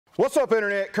What's up,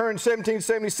 Internet? Current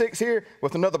 1776 here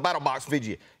with another Battlbox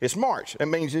video. It's March. That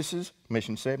means this is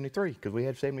mission 73 because we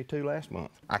had 72 last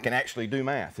month. I can actually do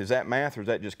math. Is that math or is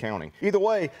that just counting? Either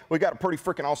way, we got a pretty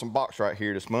freaking awesome box right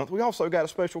here this month. We also got a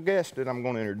special guest that I'm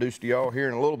going to introduce to y'all here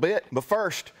in a little bit. But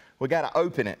first, we got to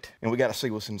open it and we got to see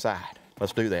what's inside.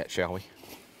 Let's do that, shall we?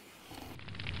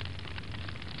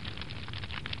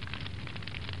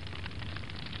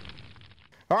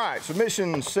 All right, so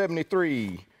mission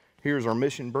 73. Here's our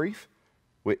mission brief,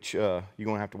 which you're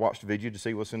going to have to watch the video to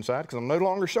see what's inside because I'm no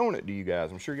longer showing it to you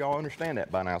guys. I'm sure y'all understand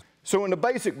that by now. So in the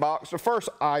basic box, the first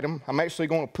item, I'm actually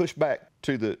going to push back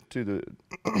to the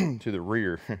to the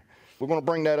rear. We're going to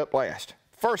bring that up last.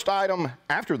 First item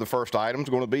after the first item is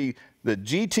going to be the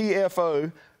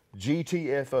GTFO.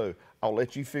 GTFO. I'll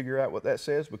let you figure out what that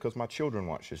says because my children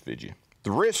watch this video.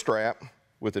 The wrist strap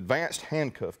with advanced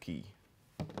handcuff key.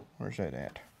 Where's that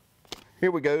at? Here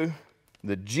we go.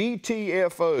 The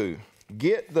GTFO,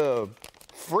 get the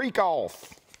freak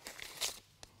off.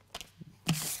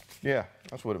 Yeah,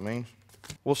 that's what it means.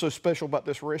 What's so special about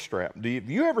this wrist strap? Have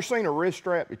you ever seen a wrist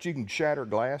strap that you can shatter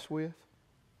glass with?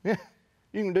 Yeah,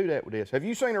 you can do that with this. Have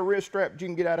you seen a wrist strap that you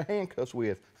can get out of handcuffs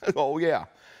with? Oh yeah,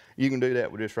 you can do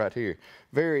that with this right here.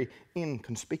 Very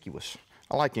inconspicuous.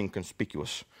 I like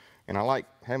inconspicuous. And I like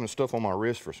having stuff on my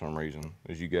wrist for some reason,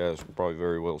 as you guys will probably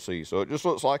very well see. So it just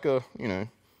looks like a, you know,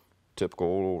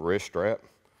 typical little wrist strap.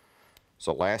 It's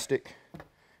elastic,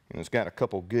 and it's got a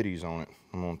couple goodies on it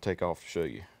I'm going to take off to show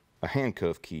you. A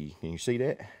handcuff key. Can you see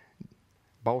that,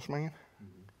 boss man?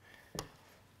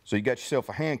 So you got yourself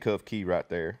a handcuff key right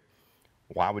there.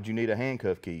 Why would you need a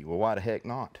handcuff key? Well, why the heck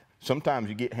not? Sometimes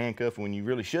you get handcuffed when you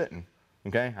really shouldn't,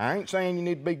 okay? I ain't saying you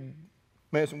need to be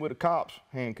messing with a cop's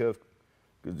handcuff,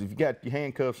 because if you got your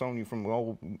handcuffs on you from an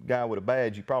old guy with a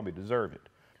badge, you probably deserve it.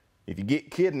 If you get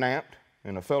kidnapped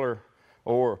and a feller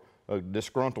or a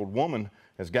disgruntled woman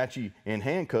has got you in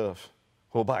handcuffs,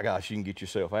 well, by gosh, you can get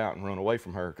yourself out and run away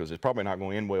from her because it's probably not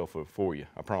going to end well for you.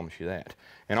 I promise you that.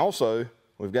 And also,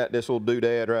 we've got this little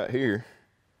doodad right here.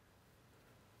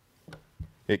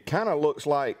 It kind of looks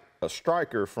like a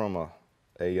striker from a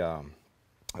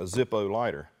Zippo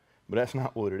lighter, but that's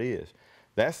not what it is.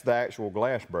 That's the actual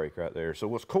glass break right there. So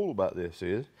what's cool about this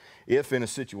is, if in a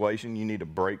situation you need to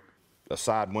break a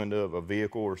side window of a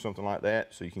vehicle or something like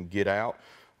that so you can get out,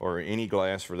 or any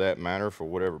glass for that matter for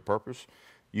whatever purpose,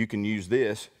 you can use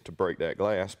this to break that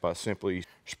glass by simply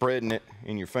spreading it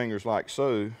in your fingers like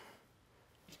so.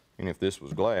 And if this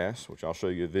was glass, which I'll show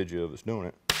you a video of us doing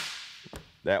it,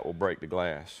 that will break the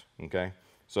glass, okay?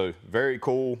 So very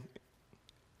cool.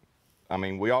 I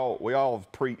mean, we all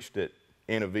have preached that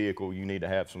in a vehicle you need to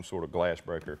have some sort of glass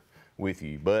breaker with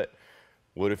you, but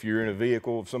what if you're in a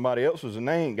vehicle of somebody else's and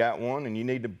they ain't got one and you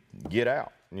need to get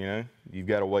out? You know, you've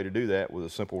got a way to do that with a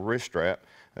simple wrist strap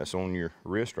that's on your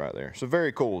wrist right there. So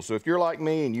very cool. So if you're like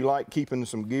me and you like keeping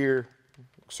some gear,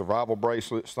 survival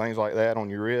bracelets, things like that on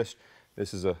your wrist,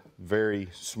 this is a very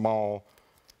small,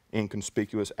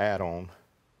 inconspicuous add-on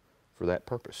for that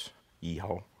purpose.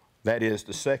 Yeehaw. That is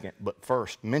the second but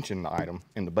first mentioned item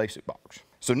in the basic box.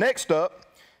 So next up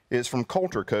is from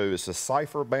Culture Co. It's a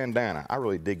Cypher bandana. I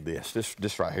really dig this.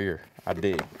 This right here, I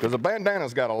dig. Because a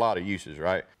bandana's got a lot of uses,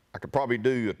 right? I could probably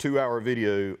do a 2-hour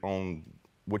video on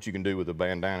what you can do with a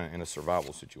bandana in a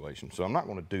survival situation. So I'm not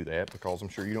going to do that because I'm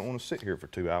sure you don't want to sit here for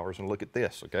 2 hours and look at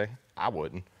this, okay? I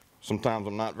wouldn't. Sometimes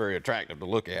I'm not very attractive to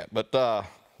look at. But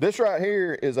this right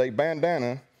here is a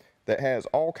bandana that has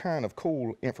all kind of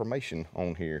cool information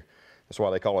on here. That's why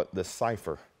they call it the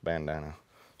Cypher bandana.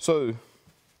 So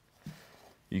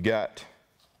you got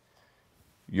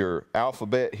your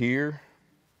alphabet here.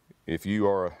 If you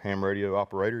are a ham radio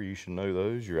operator, you should know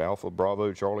those. Your Alpha,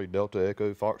 Bravo, Charlie, Delta,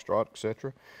 Echo, Foxtrot,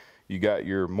 etc. You got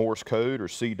your Morse code or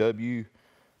CW,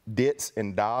 dits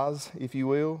and das, if you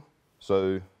will.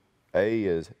 So A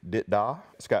is dit da.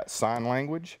 It's got sign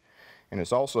language, and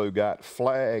it's also got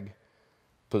flag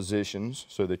positions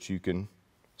so that you can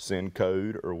send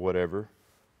code or whatever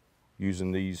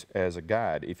using these as a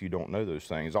guide if you don't know those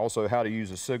things. Also how to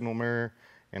use a signal mirror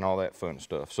and all that fun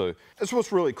stuff. So that's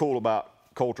what's really cool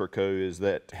about Culture Co. is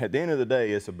that at the end of the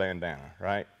day, it's a bandana,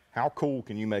 right? How cool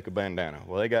can you make a bandana?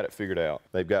 Well, they got it figured out.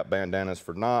 They've got bandanas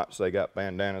for knots. They got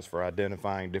bandanas for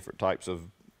identifying different types of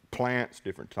plants,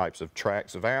 different types of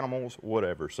tracks of animals,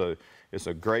 whatever. So it's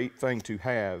a great thing to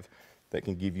have that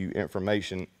can give you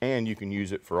information, and you can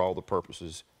use it for all the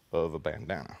purposes of a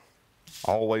bandana.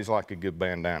 Always like a good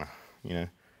bandana, you know.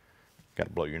 Got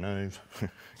to blow your nose.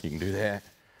 You can do that.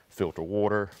 Filter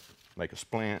water, make a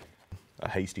splint, a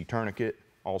hasty tourniquet,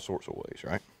 all sorts of ways,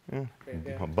 right? Yeah.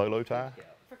 A bolo tie.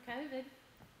 For COVID.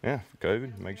 Yeah, for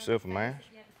COVID. Make yourself a mask.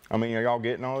 I mean, are y'all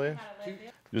getting all this?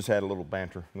 Just had a little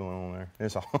banter going on there.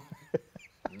 That's all.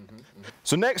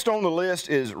 So next on the list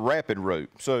is rapid rope.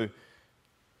 So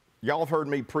y'all have heard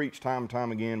me preach time and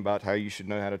time again about how you should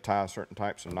know how to tie certain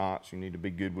types of knots. You need to be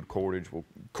good with cordage. Well,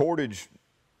 cordage,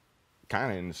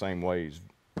 kind of in the same way, is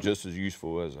just as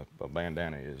useful as a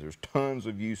bandana is. There's tons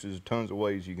of uses, tons of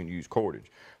ways you can use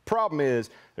cordage. Problem is,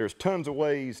 there's tons of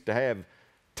ways to have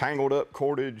tangled up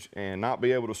cordage and not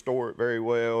be able to store it very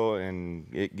well, and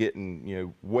it getting, you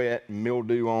know, wet,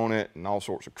 mildew on it, and all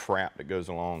sorts of crap that goes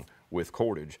along with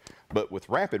cordage. But with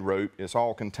rapid rope, it's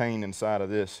all contained inside of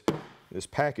this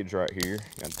package right here.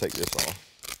 Gotta take this off.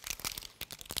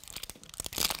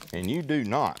 And you do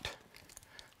not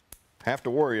have to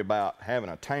worry about having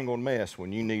a tangled mess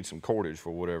when you need some cordage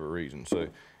for whatever reason. So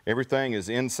everything is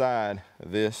inside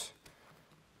this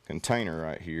container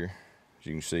right here, as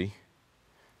you can see.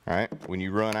 All right, when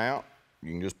you run out,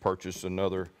 you can just purchase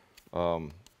another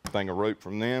thing of rope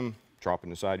from them, drop it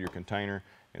inside your container,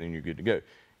 and then you're good to go.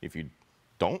 If you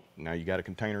don't, now you got a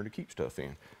container to keep stuff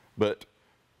in. But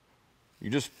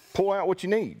you just pull out what you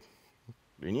need,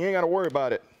 and you ain't got to worry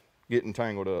about it getting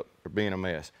tangled up or being a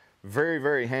mess. Very,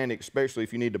 very handy, especially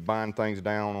if you need to bind things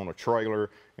down on a trailer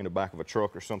in the back of a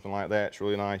truck or something like that. It's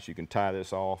really nice. You can tie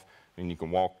this off, and you can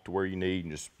walk to where you need,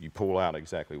 and you pull out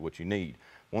exactly what you need.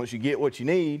 Once you get what you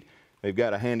need, they've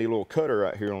got a handy little cutter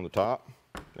right here on the top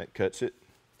that cuts it,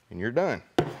 and you're done.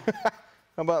 How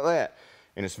about that?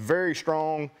 And it's very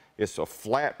strong. It's a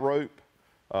flat rope.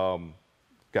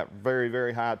 Got very,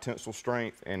 very high tensile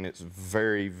strength, and it's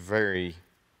very, very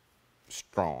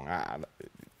strong.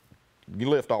 You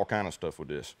lift all kind of stuff with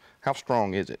this. How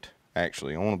strong is it,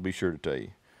 actually? I want to be sure to tell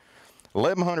you.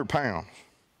 1,100 pounds.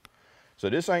 So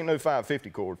this ain't no 550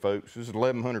 cord, folks. This is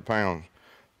 1,100 pounds.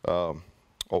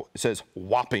 It says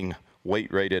whopping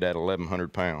weight rated at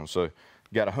 1,100 pounds. So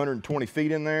got 120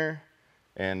 feet in there,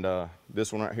 and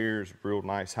this one right here is real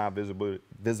nice high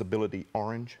visibility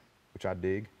orange, which I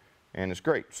dig, and it's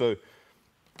great. So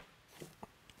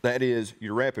that is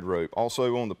your rapid rope.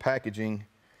 Also on the packaging,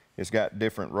 it's got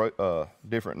different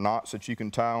knots that you can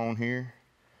tie on here.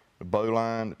 The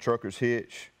bowline, the trucker's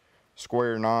hitch,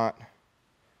 square knot.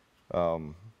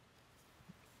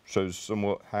 Shows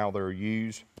somewhat how they're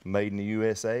used. Made in the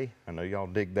USA. I know y'all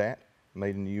dig that.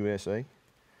 Made in the USA.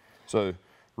 So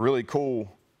really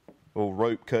cool little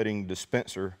rope cutting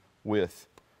dispenser with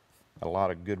a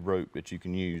lot of good rope that you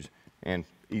can use and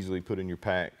easily put in your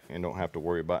pack and don't have to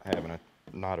worry about having a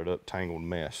knotted up tangled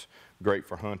mess. Great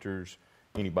for hunters,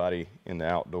 anybody in the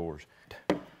outdoors.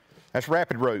 That's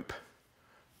rapid rope.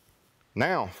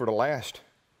 Now for the last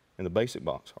in the basic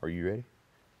box. Are you ready?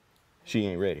 She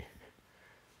ain't ready.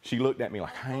 She looked at me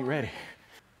like, I ain't ready.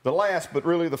 The last, but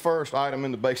really the first item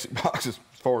in the basic box as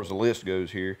far as the list goes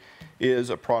here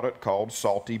is a product called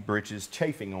Salty Britches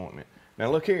Chafing Ointment. Now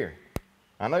look here.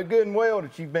 I know good and well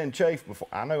that you've been chafed before.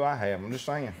 I know I have. I'm just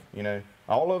saying, you know,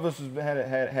 all of us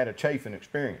have had a chafing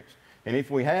experience. And if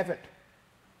we haven't,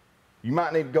 you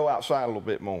might need to go outside a little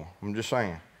bit more. I'm just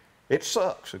saying. It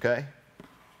sucks, okay?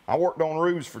 I worked on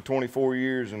roofs for 24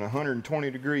 years in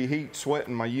 120-degree heat,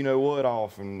 sweating my you-know-what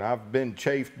off, and I've been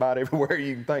chafed about everywhere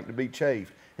you can think to be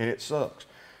chafed, and it sucks.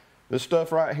 This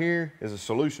stuff right here is a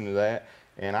solution to that,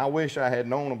 and I wish I had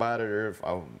known about it, or if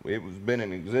it was been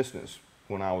in existence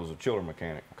when I was a chiller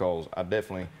mechanic, because I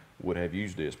definitely would have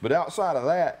used this. But outside of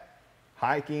that,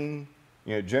 hiking,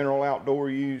 you know, general outdoor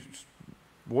use,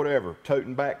 whatever,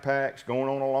 toting backpacks, going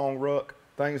on a long ruck,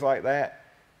 things like that,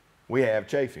 we have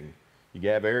chafing. You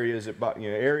have areas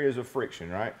areas of friction,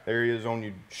 right? Areas on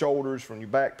your shoulders from your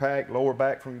backpack, lower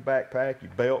back from your backpack,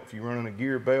 your belt if you're running a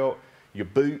gear belt, your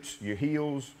boots, your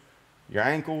heels, your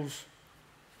ankles,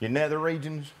 your nether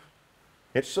regions.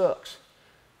 It sucks.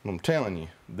 I'm telling you,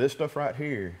 this stuff right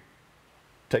here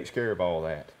takes care of all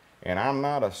that. And I'm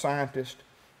not a scientist,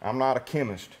 I'm not a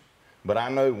chemist, but I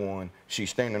know one. She's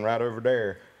standing right over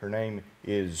there. Her name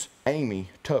is Amy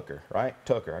Tucker, right?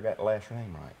 Tucker, I got the last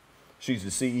name right. She's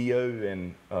the CEO,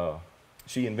 and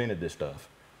she invented this stuff.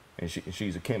 And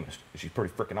she's a chemist. She's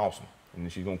pretty freaking awesome.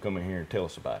 And she's gonna come in here and tell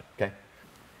us about it, okay?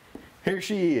 Here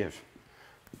she is,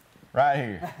 right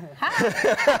here.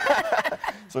 Hi.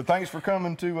 So thanks for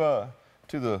coming to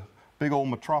the big old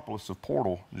metropolis of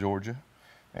Portal, Georgia.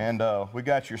 And we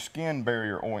got your skin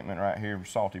barrier ointment right here from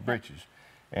Salty Britches.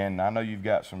 And I know you've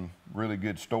got some really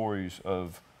good stories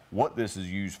of what this is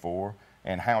used for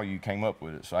and how you came up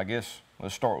with it. So I guess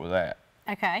let's start with that.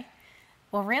 Okay.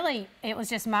 Well, really, it was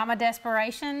just mama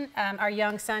desperation. Our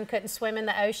young son couldn't swim in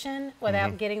the ocean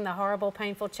without getting the horrible,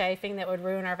 painful chafing that would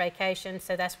ruin our vacation.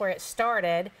 So that's where it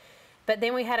started. But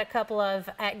then we had a couple of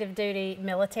active duty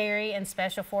military and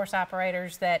special force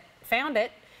operators that found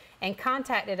it and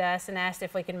contacted us and asked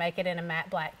if we could make it in a matte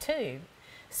black tube.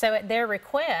 So at their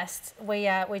request, we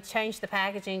changed the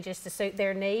packaging just to suit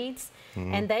their needs.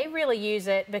 And they really use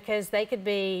it because they could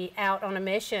be out on a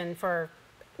mission for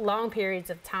long periods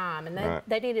of time. And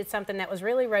they needed something that was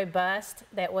really robust,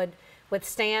 that would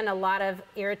withstand a lot of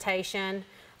irritation,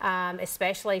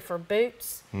 especially for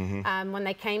boots. When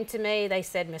they came to me, they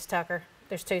said, Miss Tucker,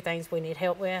 there's two things we need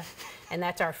help with, and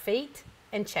that's our feet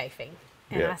and chafing.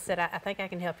 And I said, I think I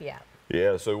can help you out.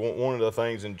 Yeah, so one of the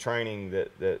things in training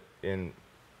that in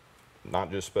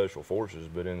not just special forces,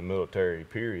 but in the military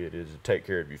period, is to take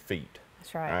care of your feet.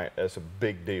 That's right. Right? That's a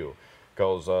big deal.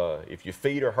 Because if your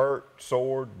feet are hurt,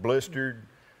 sored, blistered,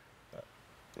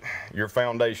 your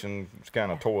foundation is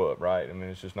kind of tore up, right? I mean,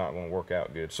 it's just not going to work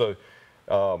out good. So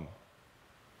I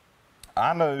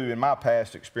know in my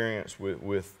past experience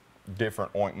with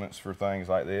different ointments for things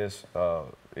like this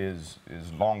is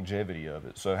longevity of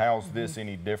it. So how's this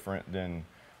any different than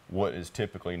what is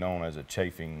typically known as a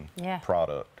chafing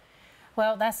product?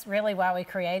 Well, that's really why we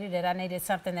created it. I needed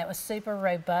something that was super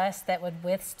robust, that would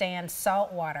withstand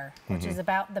salt water, which is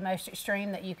about the most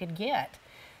extreme that you could get.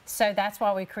 So that's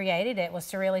why we created it, was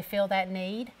to really fill that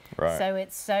need. Right. So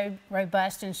it's so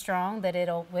robust and strong that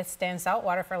it'll withstand salt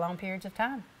water for long periods of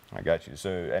time. I got you. So,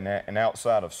 and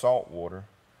outside of salt water,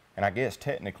 and I guess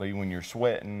technically when you're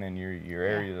sweating and your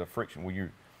areas of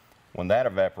friction, when that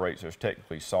evaporates, there's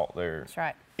technically salt there. That's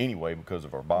right. Anyway, because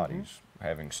of our bodies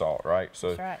having salt, right?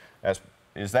 So That's right.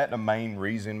 Is that the main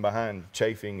reason behind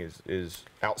chafing? Is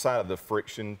outside of the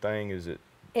friction thing? Is it?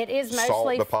 It is mostly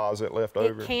salt deposit left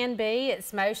over? It can be.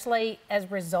 It's mostly as a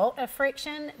result of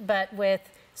friction, but with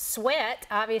sweat,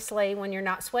 obviously, when you're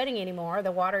not sweating anymore,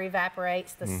 the water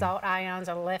evaporates, the salt ions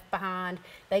are left behind.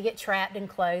 They get trapped in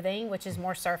clothing, which is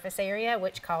more surface area,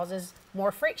 which causes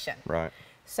more friction. Right.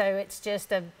 So it's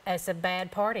just it's a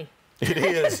bad party. It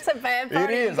is. It's a bad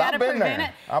party. It is. You gotta I've been prevent there.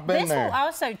 it. I've been this there. will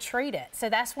also treat it. So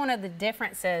that's one of the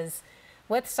differences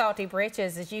with salty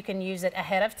britches, is you can use it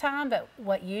ahead of time, but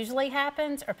what usually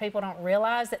happens are people don't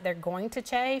realize that they're going to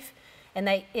chafe, and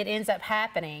it ends up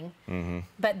happening.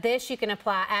 But this you can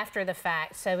apply after the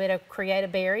fact, so it'll create a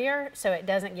barrier so it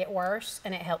doesn't get worse,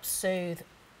 and it helps soothe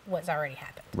what's already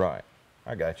happened. Right.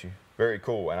 I got you. Very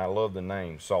cool. And I love the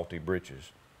name, Salty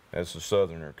Britches. That's a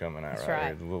Southerner coming out. That's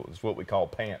right. right. It's what we call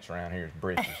pants around here, is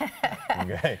britches.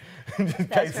 Okay. Just in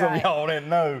That's case some of right. y'all didn't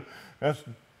know,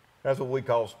 that's what we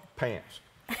call pants,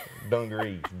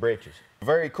 dungarees, britches.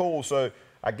 Very cool. So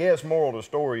I guess moral of the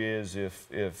story is if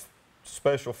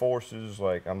special forces,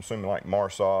 like I'm assuming like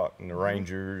MARSOC and the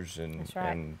Rangers and That's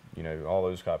right. and you know all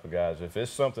those type of guys, if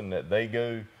it's something that they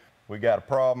go, we got a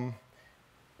problem,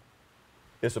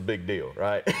 it's a big deal,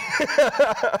 right?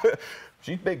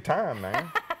 She's big time,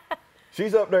 man.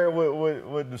 She's up there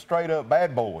with the straight up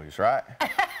bad boys, right?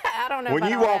 I don't know When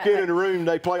about you all walk that, into the room,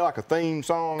 they play like a theme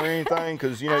song or anything,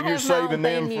 because you know I you're have my own saving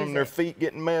them theme from their music. feet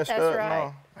getting messed That's up. right. And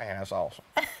all. Man, that's awesome.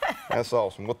 That's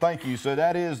awesome. Well, thank you. So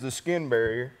that is the skin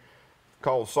barrier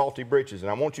called Salty Britches, and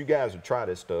I want you guys to try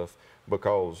this stuff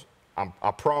because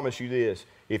I promise you this: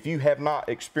 if you have not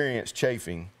experienced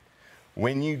chafing,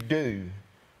 when you do,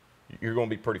 you're going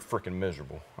to be pretty freaking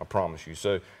miserable. I promise you.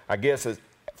 So I guess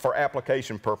for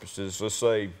application purposes, let's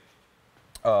say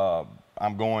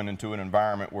I'm going into an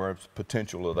environment where it's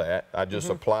potential of that. I just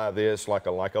apply this like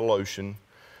a lotion.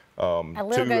 A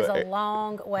little goes a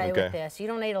long way okay. with this. You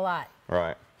don't need a lot.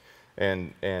 Right.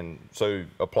 And so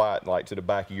apply it like to the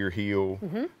back of your heel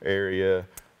area,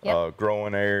 Yep.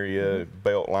 growing area,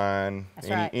 belt line, That's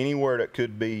right. anywhere that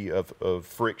could be of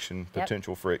friction,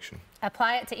 potential friction.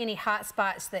 Apply it to any hot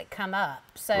spots that come up.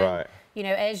 So, Right. you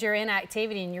know, as you're in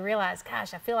activity and you realize,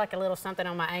 gosh, I feel like a little something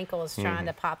on my ankle is trying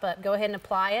to pop up, go ahead and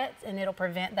apply it, and it'll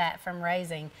prevent that from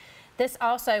raising. This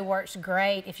also works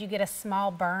great if you get a small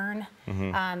burn,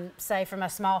 say from a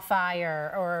small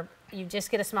fire, or you just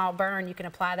get a small burn, you can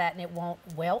apply that and it won't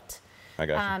wilt. I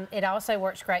got you. It also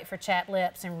works great for chapped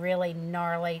lips and really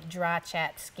gnarly, dry,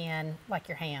 chapped skin, like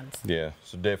your hands. Yeah,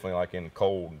 so definitely like in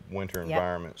cold winter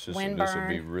environments, this would be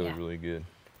Windburn, really, really good.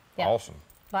 Yep. Awesome.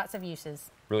 Lots of uses.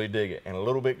 Really dig it. And a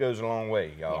little bit goes a long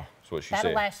way, y'all. Yeah. That's what she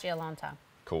That'll said. last you a long time.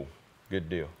 Cool. Good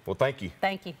deal. Well, thank you.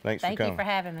 Thank you. Thanks for Thank you coming. for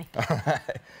having me.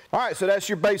 All right, so that's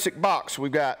your basic box.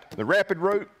 We've got the rapid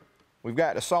rope. We've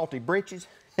got the salty britches.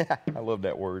 I love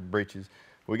that word, britches.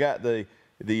 We got the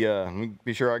let me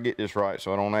be sure I get this right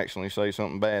so I don't actually say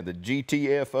something bad. The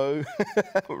GTFO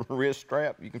wrist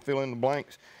strap. You can fill in the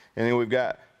blanks. And then we've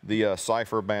got the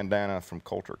Cypher bandana from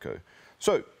Culture.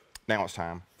 So now it's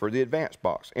time for the advanced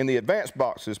box. In the advanced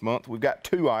box this month, we've got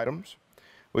 2 items.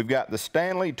 we've got the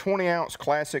Stanley 20-ounce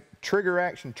classic trigger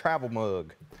action travel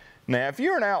mug. Now, if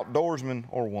you're an outdoorsman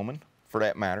or woman, for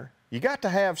that matter, you got to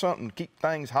have something to keep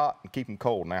things hot and keep them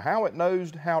cold. Now, how it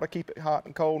knows how to keep it hot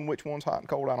and cold and which one's hot and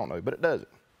cold, I don't know, but it does it.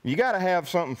 You got to have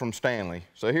something from Stanley.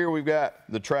 So here we've got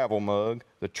the travel mug,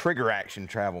 the trigger action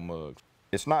travel mug.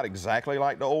 It's not exactly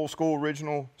like the old school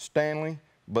original Stanley,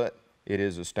 but it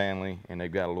is a Stanley, and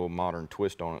they've got a little modern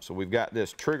twist on it. So we've got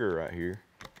this trigger right here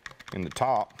in the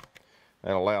top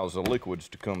that allows the liquids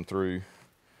to come through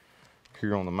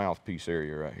here on the mouthpiece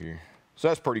area right here. So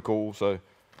that's pretty cool. So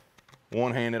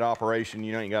one-handed operation,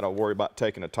 you ain't got to worry about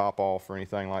taking the top off or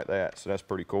anything like that. So that's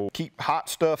pretty cool. Keep hot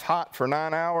stuff hot for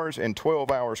 9 hours and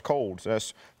 12 hours cold. So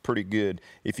that's pretty good.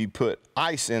 If you put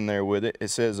ice in there with it, it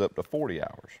says up to 40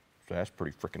 hours. So that's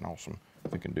pretty freaking awesome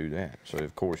if we can do that. So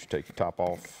of course you take your top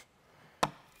off,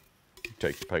 you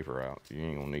take the paper out. You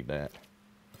ain't gonna need that.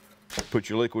 Put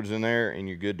your liquids in there and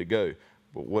you're good to go.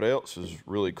 But what else is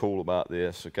really cool about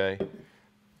this, okay?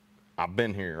 I've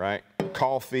been here, right?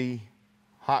 Coffee,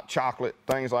 hot chocolate,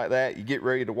 things like that. You get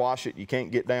ready to wash it, you can't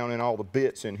get down in all the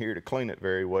bits in here to clean it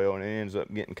very well, and it ends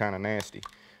up getting kind of nasty.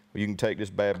 Well, you can take this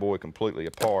bad boy completely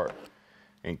apart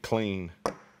and clean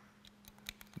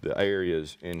the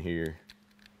areas in here,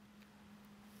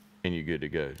 and you're good to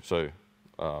go. So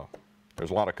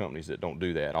there's a lot of companies that don't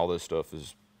do that. All this stuff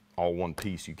is all one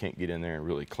piece. You can't get in there and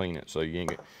really clean it. So you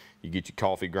get your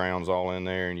coffee grounds all in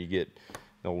there, and you get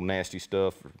the old nasty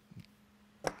stuff, or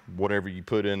whatever you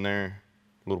put in there,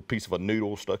 a little piece of a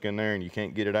noodle stuck in there and you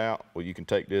can't get it out. Well, you can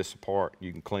take this apart,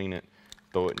 you can clean it,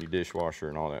 throw it in your dishwasher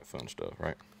and all that fun stuff,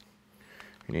 right?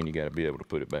 And then you got to be able to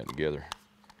put it back together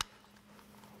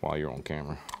while you're on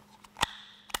camera.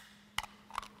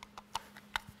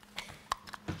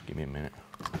 Give me a minute.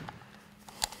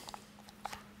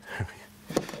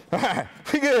 All right,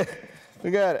 we good.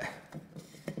 We got it.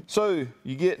 So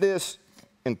you get this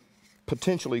in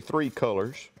potentially 3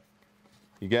 colors.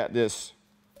 You got this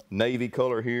navy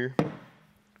color here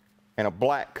and a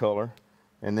black color,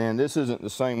 and then this isn't the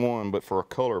same one, but for a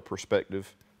color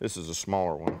perspective, this is a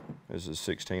smaller one. This is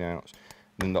 16 ounce.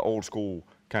 Then the old school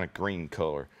kind of green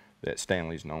color that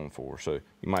Stanley's known for. So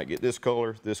you might get this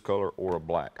color, or a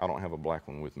black. I don't have a black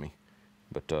one with me,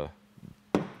 but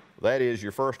that is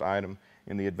your first item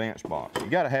in the advanced box. You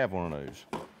got to have one of those.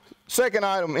 Second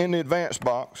item in the advanced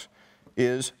box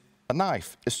is a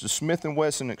knife. It's the Smith &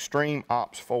 Wesson Extreme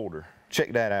Ops folder.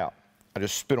 Check that out. I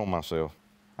just spit on myself.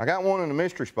 I got one in the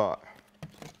mystery spot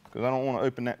because I don't want to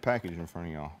open that package in front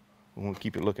of y'all. I want to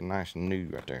keep it looking nice and new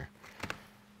right there.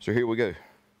 So here we go.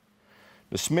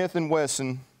 The Smith &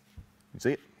 Wesson, you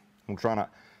see it? I'm trying to,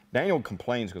 Daniel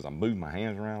complains because I move my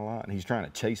hands around a lot and he's trying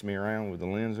to chase me around with the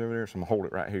lens over there, so I'm gonna hold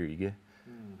it right here, you get?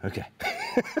 Okay.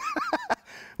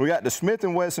 We got the Smith &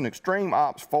 Wesson Extreme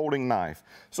Ops folding knife.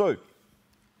 So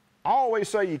I always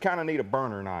say you kind of need a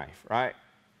burner knife, right?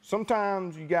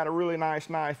 Sometimes you got a really nice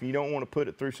knife and you don't want to put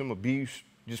it through some abuse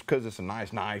just because it's a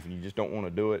nice knife and you just don't want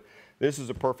to do it. This is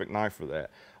a perfect knife for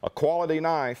that. A quality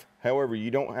knife, however,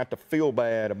 you don't have to feel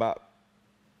bad about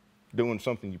doing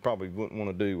something you probably wouldn't want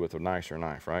to do with a nicer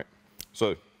knife, right?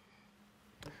 So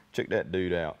check that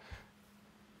dude out.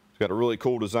 It's got a really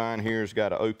cool design here. It's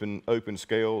got an open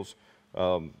scales,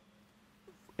 in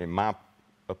my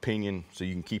opinion, so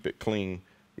you can keep it clean,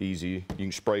 easy. You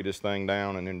can spray this thing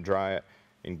down and then dry it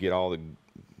and get all the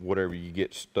whatever you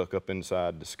get stuck up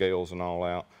inside the scales and all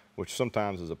out, which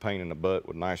sometimes is a pain in the butt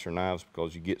with nicer knives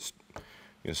because you get,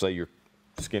 say you're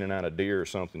skinning out a deer or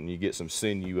something, you get some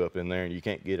sinew up in there and you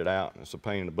can't get it out, and it's a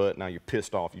pain in the butt. Now you're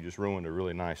pissed off, you just ruined a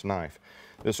really nice knife.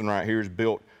 This one right here is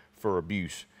built for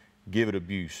abuse. Give it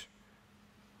abuse.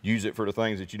 Use it for the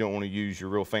things that you don't want to use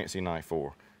your real fancy knife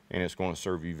for, and it's going to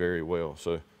serve you very well.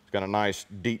 So it's got a nice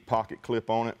deep pocket clip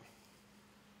on it,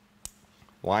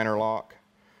 liner lock,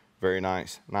 very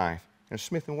nice knife. And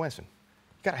Smith & Wesson.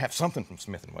 You got to have something from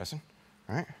Smith & Wesson,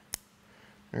 all right?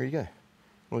 There you go.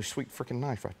 Really sweet freaking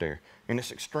knife right there. And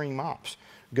it's Extreme Ops.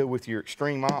 Go with your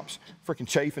Extreme Ops freaking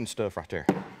chafing stuff right there.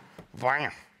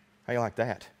 Bam! How you like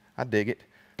that? I dig it.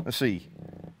 Let's see.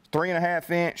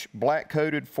 3.5 inch black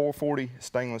coated 440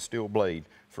 stainless steel blade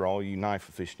for all you knife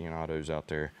aficionados out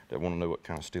there that want to know what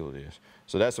kind of steel it is.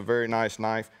 So that's a very nice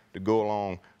knife to go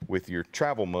along with your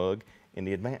travel mug in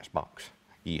the advanced box.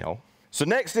 Yeah. So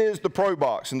next is the Pro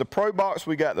Box. In the Pro Box,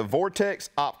 we got the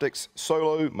Vortex Optics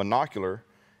Solo Monocular.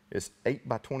 It's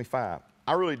 8x25.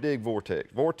 I really dig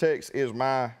Vortex. Vortex is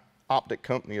my optic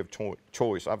company of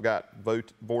choice. I've got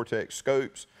Vortex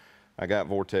scopes. I got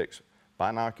Vortex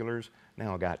binoculars.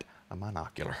 Now I got a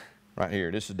monocular right here.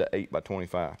 This is the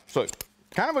 8x25. So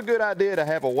kind of a good idea to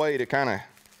have a way to kind of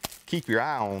keep your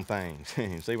eye on things.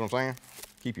 See what I'm saying?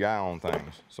 keep your eye on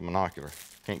things. It's a monocular.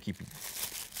 Can't keep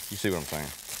you see what I'm saying?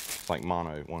 It's like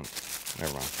mono one.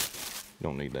 Never mind.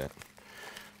 Don't need that.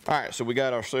 All right, so we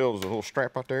got ourselves a little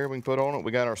strap right there we can put on it.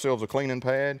 We got ourselves a cleaning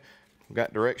pad. We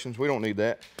got directions. We don't need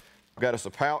that. We got us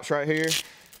a pouch right here.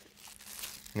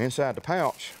 And inside the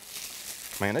pouch,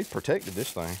 man, they protected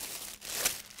this thing.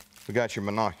 We got your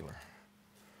monocular.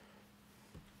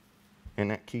 Isn't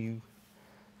that cute?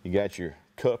 You got your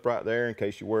cup right there in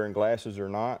case you're wearing glasses or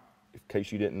not. In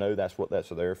case you didn't know, that's what that's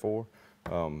there for.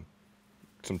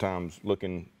 Sometimes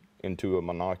looking into a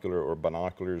monocular or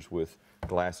binoculars with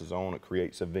glasses on, it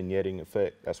creates a vignetting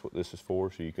effect. That's what this is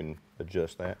for, so you can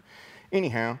adjust that.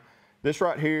 Anyhow, this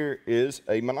right here is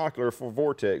a monocular for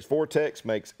Vortex. Vortex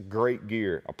makes great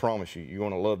gear. I promise you, you're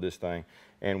gonna love this thing.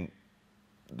 And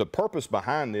the purpose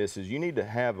behind this is you need to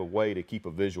have a way to keep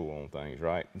a visual on things,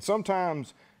 right? And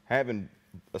sometimes having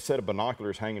a set of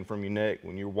binoculars hanging from your neck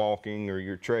when you're walking or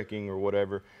you're trekking or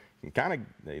whatever,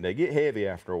 they get heavy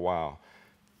after a while.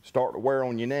 Start to wear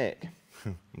on your neck.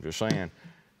 I'm just saying,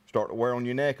 start to wear on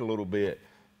your neck a little bit.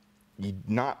 You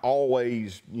not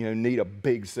always, need a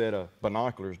big set of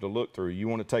binoculars to look through. You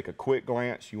want to take a quick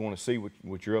glance. You want to see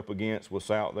what you're up against,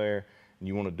 what's out there, and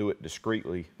you want to do it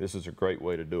discreetly. This is a great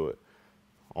way to do it.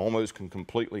 Almost can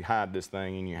completely hide this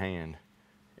thing in your hand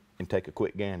and take a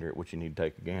quick gander at what you need to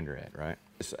take a gander at, right?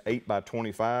 It's 8 by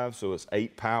 25, so it's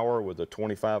 8 power with a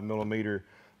 25mm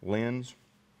lens.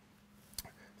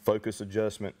 Focus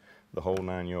adjustment, the whole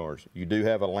 9 yards. You do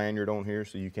have a lanyard on here,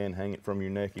 so you can hang it from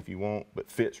your neck if you want, but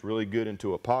fits really good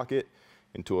into a pocket,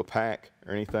 into a pack,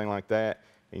 or anything like that,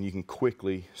 and you can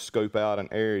quickly scope out an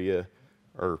area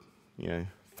or,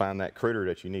 find that critter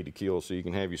that you need to kill so you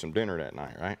can have you some dinner that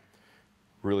night, right?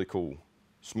 Really cool.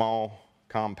 Small,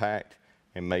 compact,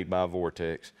 and made by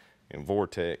Vortex. And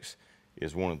Vortex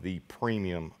is one of the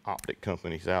premium optic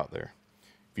companies out there.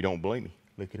 If you don't believe me,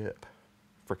 look it up.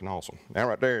 Freaking awesome. That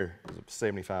right there is a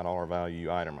 $75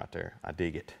 value item right there. I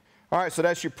dig it. All right, so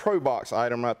that's your Pro Box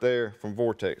item right there from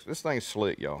Vortex. This thing's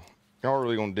slick, y'all. Y'all are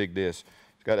really gonna dig this.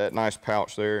 It's got that nice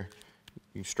pouch there.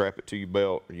 You can strap it to your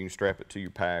belt or you can strap it to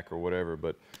your pack or whatever,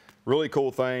 but really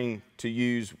cool thing to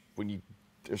use when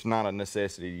there's not a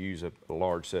necessity to use a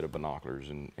large set of binoculars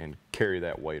and carry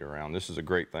that weight around. This is a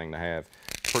great thing to have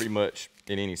pretty much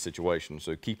in any situation.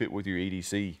 So keep it with your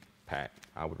EDC pack,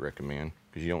 I would recommend,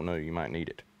 because you don't know, you might need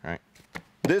it, right?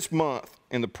 This month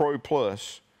in the Pro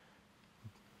Plus,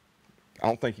 I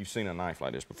don't think you've seen a knife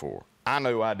like this before. I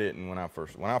know I didn't when I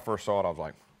first saw it. I was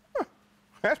like, huh,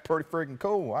 that's pretty freaking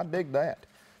cool. I dig that.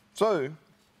 So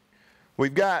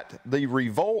we've got the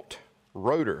Revolt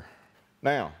rotor.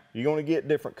 Now, you're going to get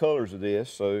different colors of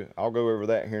this, so I'll go over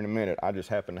that here in a minute. I just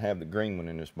happen to have the green one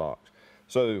in this box.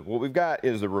 So what we've got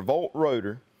is the Revolt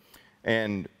rotor,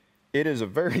 and it is a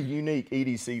very unique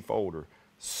EDC folder.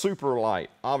 Super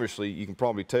light. Obviously, you can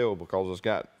probably tell because it's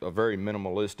got a very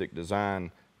minimalistic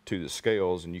design to the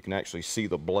scales, and you can actually see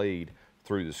the blade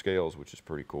through the scales, which is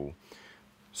pretty cool.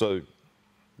 So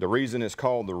the reason it's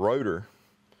called the rotor,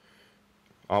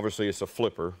 obviously it's a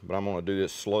flipper, but I'm going to do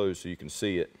this slow so you can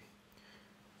see it.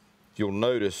 You'll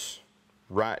notice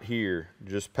right here,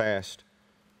 just past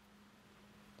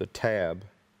the tab,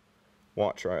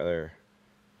 watch right there.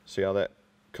 See how that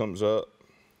comes up?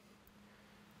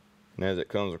 And as it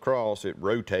comes across, it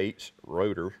rotates,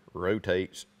 rotor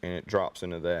rotates, and it drops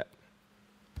into that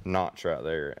notch right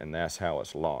there, and that's how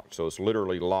it's locked. So it's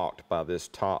literally locked by this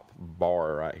top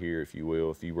bar right here, if you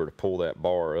will. If you were to pull that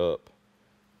bar up,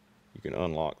 you can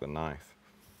unlock the knife.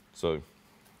 So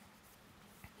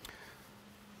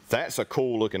that's a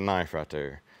cool looking knife right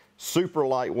there. Super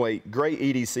lightweight, great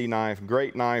EDC knife,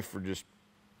 great knife for just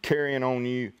carrying on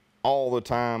you all the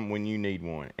time when you need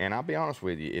one. And I'll be honest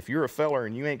with you, if you're a feller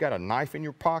and you ain't got a knife in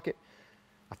your pocket,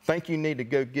 I think you need to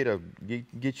go get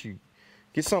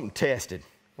something tested.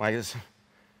 Like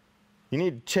you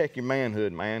need to check your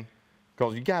manhood, man,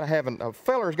 because you gotta have a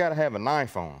feller's got to have a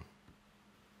knife on.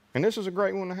 And this is a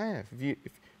great one to have. If you've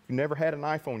never had a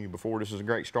knife on you before, this is a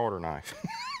great starter knife.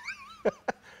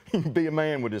 You can be a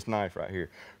man with this knife right here.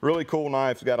 Really cool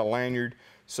knife. It's got a lanyard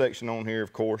section on here,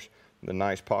 of course, the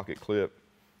nice pocket clip.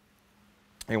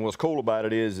 And what's cool about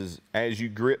it is as you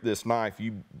grip this knife,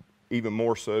 you even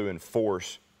more so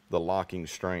enforce the locking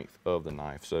strength of the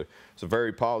knife. So it's a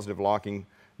very positive locking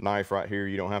knife right here.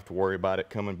 You don't have to worry about it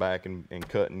coming back and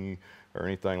cutting you or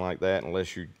anything like that,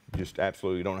 unless you just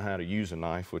absolutely don't know how to use a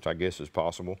knife, which I guess is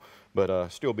possible. But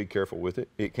still be careful with it.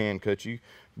 It can cut you.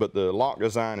 But the lock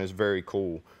design is very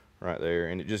cool right there,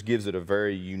 and it just gives it a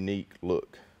very unique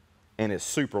look. And it's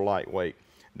super lightweight.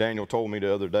 Daniel told me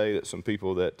the other day that some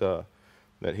people that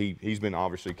that he's been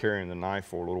obviously carrying the knife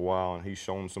for a little while, and he's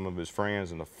shown some of his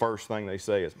friends, and the first thing they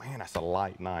say is, man, that's a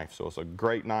light knife. So it's a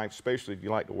great knife, especially if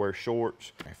you like to wear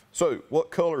shorts. So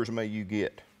what colors may you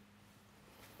get?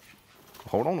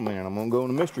 Hold on a minute, I'm gonna go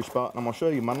in the mystery spot and I'm gonna show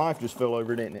you. My knife just fell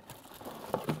over, didn't it?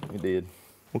 It did.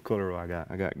 What color do I got?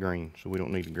 I got green, so we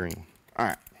don't need the green one. All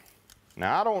right.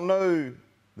 Now I don't know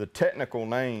the technical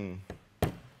name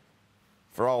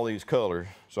for all these colors,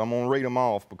 so I'm gonna read them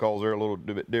off because they're a little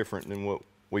bit different than what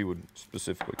we would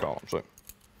specifically call them. So I'm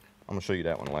gonna show you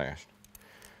that one last.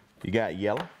 You got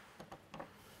yellow.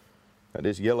 Got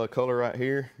this yellow color right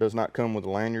here. Does not come with a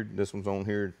lanyard. This one's on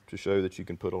here to show that you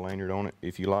can put a lanyard on it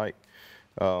if you like.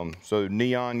 So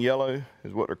neon yellow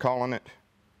is what they're calling it.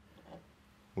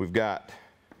 We've got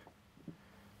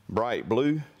bright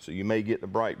blue, so you may get the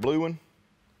bright blue one.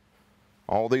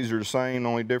 All these are the same, the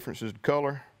only difference is the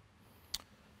color.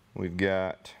 We've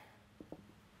got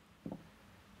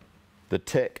the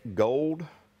Tech Gold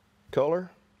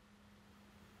color.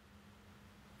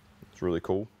 It's really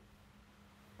cool.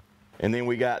 And then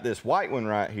we got this white one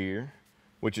right here,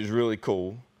 which is really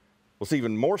cool. What's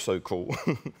even more so cool,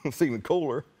 it's even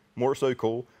cooler, more so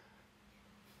cool.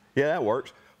 Yeah, that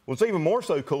works. What's even more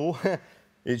so cool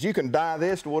is you can dye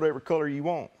this to whatever color you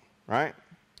want, right?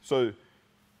 So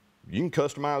you can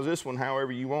customize this one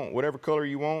however you want. Whatever color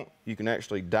you want, you can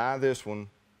actually dye this one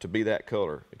to be that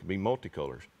color. It can be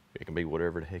multicolors. It can be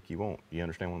whatever the heck you want. You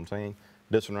understand what I'm saying?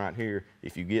 This one right here,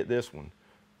 if you get this one,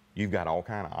 you've got all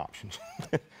kind of options.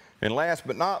 And last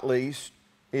but not least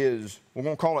is, we're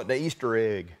gonna call it the Easter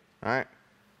egg, all right?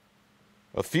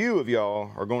 A few of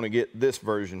y'all are gonna get this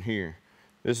version here.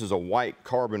 This is a white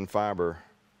carbon fiber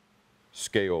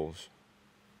scales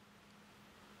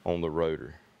on the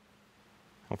rotor.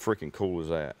 How freaking cool is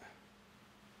that?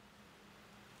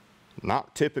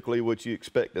 Not typically what you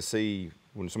expect to see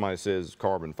when somebody says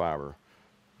carbon fiber.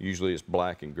 Usually it's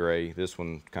black and gray. This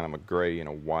one kind of a gray and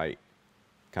a white,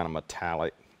 kind of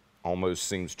metallic, almost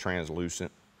seems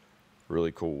translucent.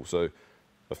 Really cool. So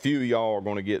a few of y'all are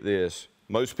going to get this.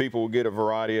 Most people will get a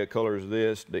variety of colors of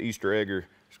this. The Easter egger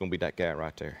is going to be that guy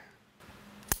right there.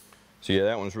 So yeah,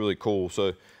 that one's really cool. So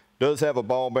it does have a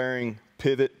ball bearing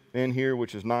pivot in here,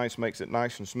 which is nice, makes it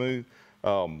nice and smooth.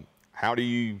 How do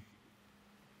you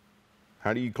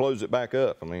close it back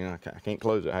up? I mean, I can't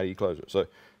close it. How do you close it? So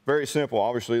very simple.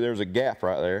 Obviously, there's a gap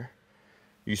right there.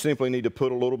 You simply need to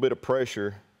put a little bit of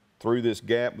pressure through this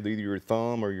gap with either your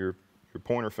thumb or your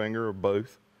pointer finger or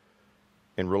both,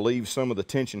 and relieve some of the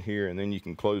tension here, and then you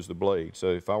can close the blade. So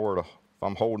if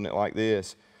I'm holding it like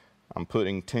this, I'm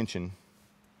putting tension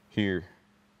here,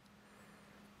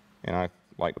 and I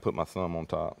like to put my thumb on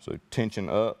top. So tension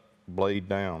up, blade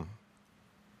down,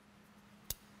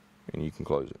 and you can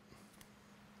close it.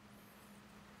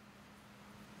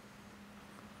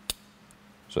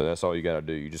 So that's all you got to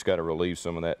do. You just got to relieve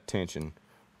some of that tension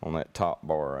on that top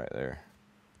bar right there.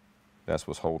 That's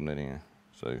what's holding it in.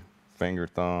 So finger,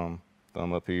 thumb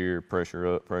up here, pressure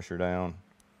up, pressure down,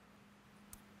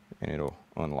 and it'll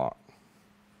unlock.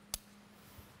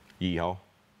 Yeehaw.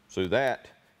 So that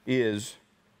is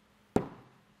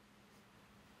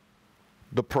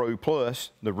the Pro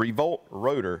Plus, the Revolt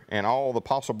rotor, and all the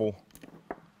possible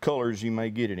colors you may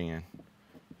get it in.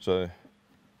 So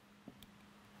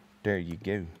there you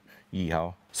go.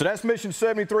 Yeehaw. So that's mission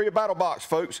 73 of Battlbox,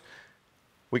 folks.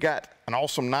 We got an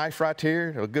awesome knife right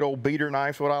here, a good old beater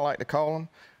knife, what I like to call them.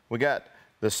 We got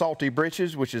the Salty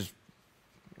Britches, which is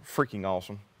freaking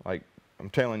awesome. Like, I'm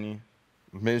telling you,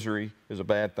 misery is a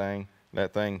bad thing.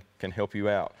 That thing can help you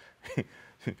out.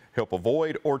 Help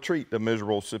avoid or treat the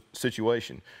miserable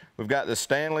situation. We've got the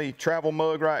Stanley travel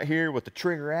mug right here with the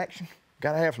trigger action.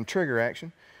 Got to have some trigger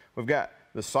action. We've got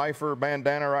the Cypher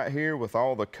bandana right here with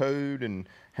all the code and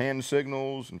hand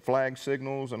signals and flag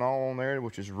signals and all on there,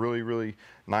 which is really, really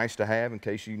nice to have in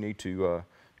case you need to,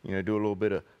 you know, do a little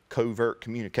bit of covert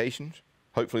communications.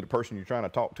 Hopefully the person you're trying to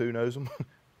talk to knows them.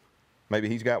 Maybe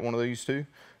he's got one of these too.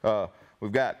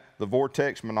 We've got the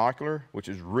Vortex monocular, which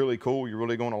is really cool. You're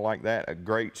really going to like that. A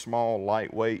great, small,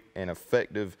 lightweight, and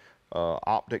effective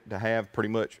optic to have pretty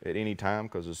much at any time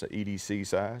because it's an EDC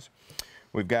size.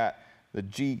 We've got the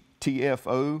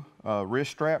GTFO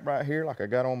wrist strap right here, like I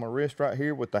got on my wrist right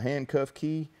here with the handcuff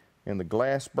key and the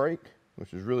glass brake,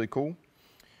 which is really cool.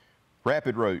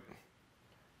 Rapid rope.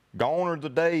 Gone are the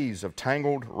days of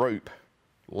tangled rope.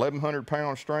 1,100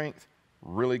 pound strength,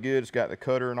 really good. It's got the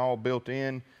cutter and all built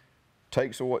in.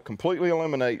 Takes away, completely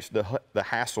eliminates the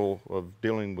hassle of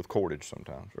dealing with cordage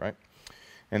sometimes, right?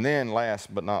 And then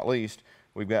last but not least,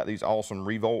 we've got these awesome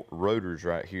Revolt rotors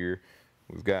right here.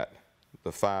 We've got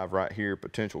the 5 right here,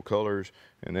 potential colors,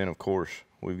 and then of course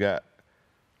we've got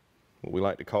what we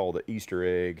like to call the Easter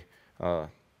egg. A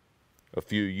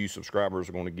few of you subscribers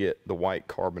are going to get the white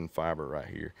carbon fiber right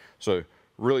here. So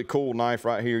really cool knife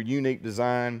right here, unique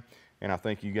design, and I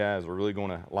think you guys are really going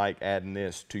to like adding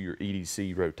this to your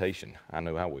EDC rotation. I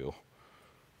know I will,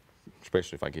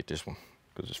 especially if I get this one,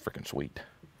 because it's freaking sweet.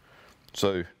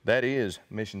 So that is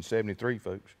Mission 73,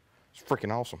 folks. It's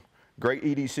freaking awesome. Great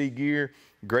EDC gear,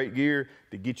 great gear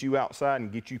to get you outside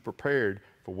and get you prepared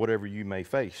for whatever you may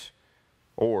face,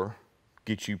 or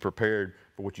get you prepared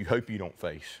for what you hope you don't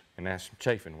face, and that's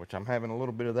chafing, which I'm having a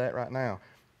little bit of that right now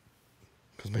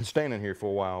because I've been standing here for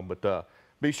a while. But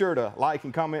be sure to like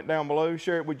and comment down below,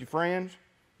 share it with your friends.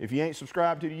 If you ain't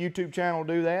subscribed to the YouTube channel,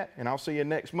 do that, and I'll see you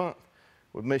next month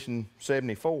with Mission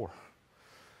 74.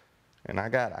 And I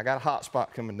got a hot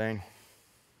spot coming, Daniel.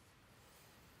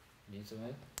 Need some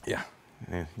in? Yeah,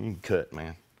 you can cut,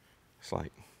 man. It's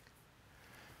like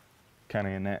kind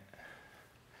of in that,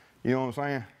 you know what I'm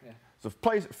saying? Yeah. So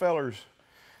plays it, fellers.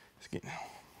 Let's get,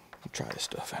 try this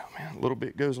stuff out, man. A little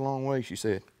bit goes a long way, she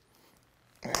said.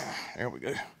 There we go.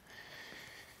 I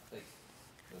think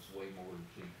that's way more than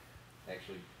she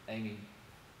actually aiming.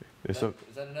 Is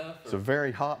that enough? It's a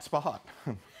very hot spot.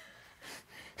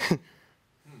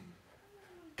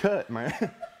 Cut,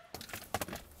 man.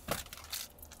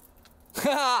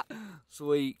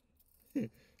 Sweet.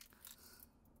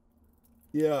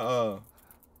 Yeah,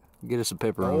 Get us a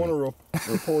pepperoni. I want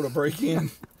to report a break-in.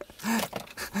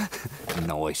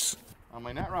 Nice. I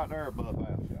mean, that right there will buff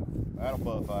out, y'all. That'll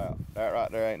buff out. That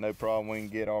right there ain't no problem. We can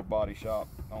get our body shop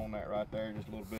on that right there just a little bit.